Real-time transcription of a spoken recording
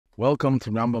Welcome to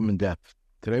Rambam in Depth.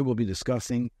 Today we'll be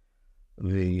discussing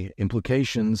the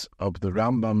implications of the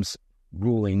Rambam's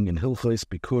ruling in Hilchos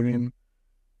Bikurim,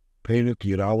 Perek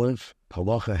Yud Aleph,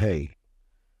 Halacha Hey.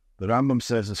 The Rambam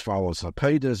says as follows: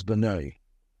 Hapeidas b'nei.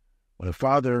 When a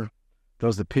father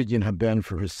does the Pidyon Haben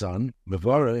for his son,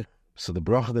 mevarech, so the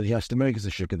bracha that he has to make is the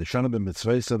Shehecheyanu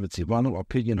b'mitzvah v'tzivanu al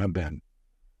Pidyon Haben.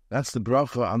 That's the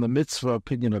bracha on the mitzvah of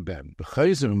Pidyon Haben.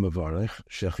 B'chayzer mevarech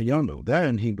Shehecheyanu.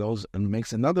 Then he goes and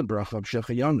makes another bracha of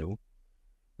Shehecheyanu.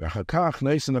 V'chakach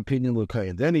neisen a Pidyon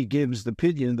l'kayin. Then he gives the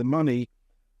Pidyon, the money,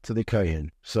 to the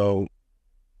kayin. So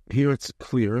here it's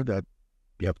clear that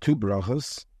you have two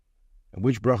brachas. And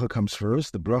which bracha comes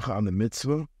first? The bracha on the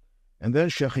mitzvah, and then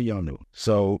Shehecheyanu.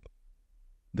 So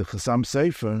the Chosam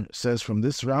Sofer says from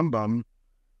this Rambam,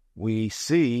 we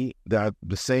see that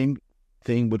the same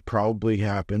thing would probably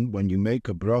happen when you make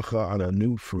a bracha on a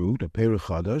new fruit, a perek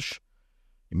chadash.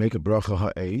 You make a bracha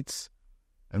ha'etz,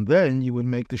 and then you would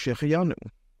make the Shehecheyanu.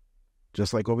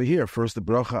 Just like over here, first the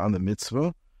bracha on the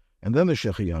mitzvah, and then the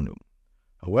Shehecheyanu.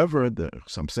 However, the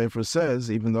Chosam Sofer says,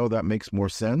 even though that makes more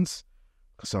sense,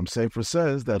 Chosam Sofer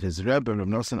says that his Rebbe, Rav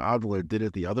Nosson Adler, did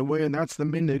it the other way, and that's the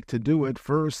minhag, to do it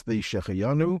first the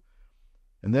Shehecheyanu,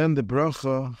 and then the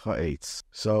bracha ha'etz.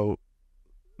 So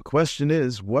the question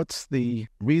is, what's the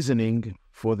reasoning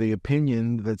for the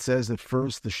opinion that says that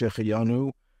first the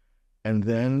Shehecheyanu and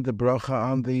then the bracha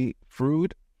on the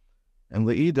fruit, and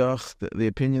le'idach, the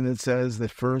opinion that says that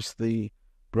first the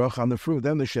bracha on the fruit,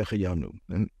 then the Shehecheyanu?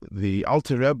 And the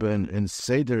Alter Rebbe in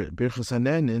Seder Birchas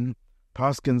Hanenin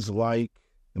Poskins like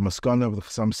the Maskana of the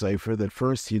Chosam Sofer, that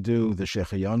first you do the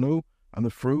Shehecheyanu on the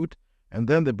fruit, and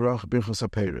then the bracha Birchas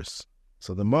HaPeiros.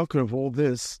 So the marker of all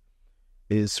this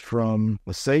is from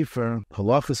the Sofer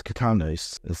Halachic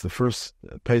Ketanes. It's the first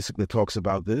pasuk that talks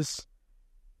about this,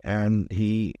 and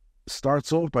he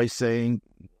starts off by saying,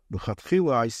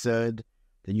 "B'chatchila I said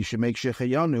that you should make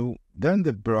Shehecheyanu, then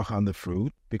the bracha on the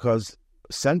fruit, because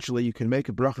essentially you can make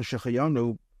a bracha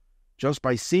Shehecheyanu just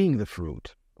by seeing the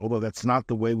fruit. Although that's not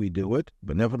the way we do it,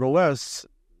 but nevertheless,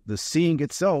 the seeing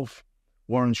itself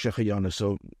warrants Shehecheyanu,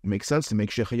 so it makes sense to make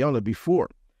Shehecheyanu before."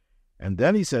 And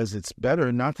then he says it's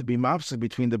better not to be mafsek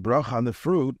between the bracha on the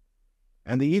fruit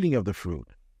and the eating of the fruit.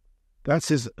 That's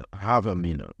his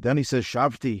havamina. Then he says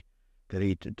shavti, that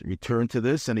he returned to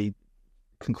this, and he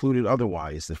concluded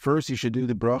otherwise. That first you should do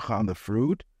the bracha on the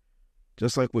fruit,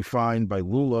 just like we find by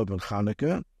Lulav and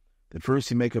Chanukah, that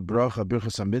first you make a bracha,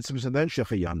 birchas ha-mitzvahs, and then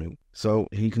Shehecheyanu. So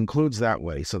he concludes that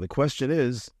way. So the question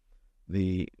is,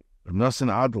 the Rav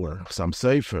Nosson Adler, Chosam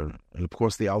Sofer, and of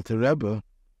course the Alter Rebbe,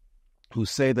 who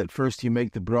say that first you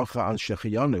make the bracha on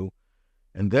Shehecheyanu,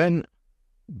 and then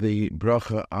the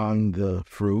bracha on the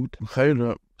fruit.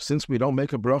 Since we don't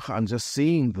make a bracha on just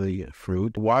seeing the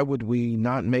fruit, why would we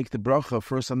not make the bracha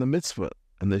first on the mitzvah?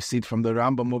 And they see it from the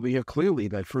Rambam over here clearly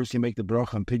that first you make the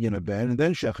bracha on Pidyon Haben and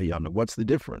then Shehecheyanu. What's the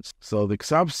difference? So the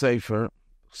Chosam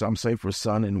Sofer's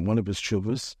son, in one of his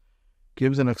tshuvas,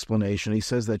 gives an explanation. He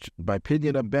says that by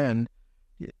Pidyon Haben,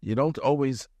 you don't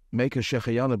always make a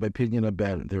Shehecheyanu by Pidyon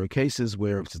Haben. There are cases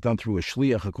where it's done through a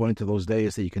shliach, according to those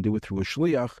days that you can do it through a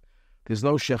shliach. There's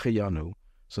no Shehecheyanu.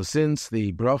 So since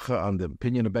the bracha on the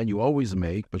Pidyon Haben you always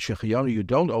make, but Shehecheyanu you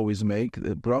don't always make,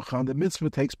 the bracha on the mitzvah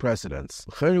takes precedence.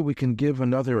 Here we can give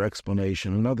another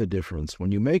explanation, another difference.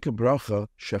 When you make a bracha,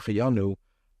 Shehecheyanu,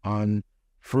 on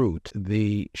fruit,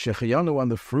 the Shehecheyanu on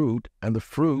the fruit and the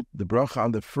fruit, the bracha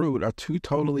on the fruit, are two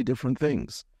totally different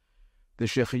things. The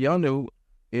Shehecheyanu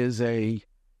is a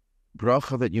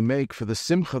bracha that you make for the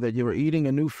simcha that you are eating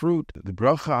a new fruit. The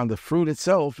bracha on the fruit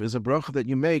itself is a bracha that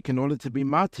you make in order to be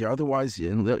matir. Otherwise,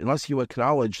 unless you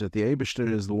acknowledge that the Eibishter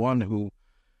is the one who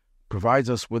provides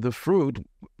us with the fruit,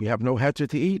 we have no heter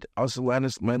to eat.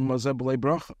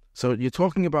 So you're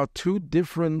talking about two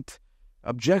different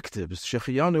objectives.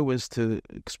 Shehecheyanu is to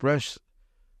express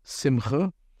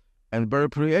simcha, and Bar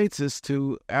Prietz is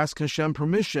to ask Hashem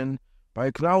permission by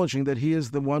acknowledging that He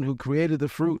is the one who created the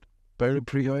fruit.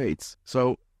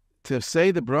 So to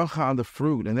say the bracha on the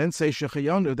fruit and then say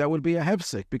Shehecheyanu, that would be a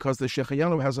hefsek, because the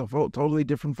Shehecheyanu has a totally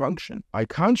different function. By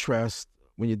contrast,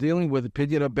 when you're dealing with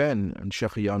Pidyon Haben and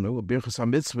Shehecheyanu, birchas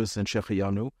ha-mitzvahs and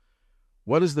Shehecheyanu,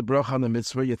 what is the bracha on the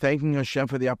mitzvah? You're thanking Hashem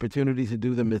for the opportunity to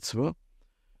do the mitzvah.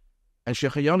 And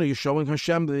Shehecheyanu, you're showing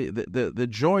Hashem the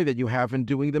joy that you have in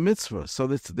doing the mitzvah. So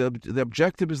the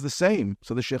objective is the same.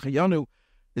 So the Shehecheyanu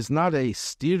is not a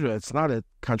stira, it's not a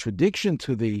contradiction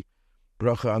to the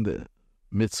bracha on the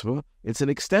mitzvah. It's an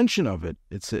extension of it.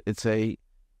 It's a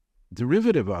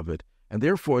derivative of it, and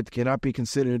therefore it cannot be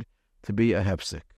considered to be a hefsek.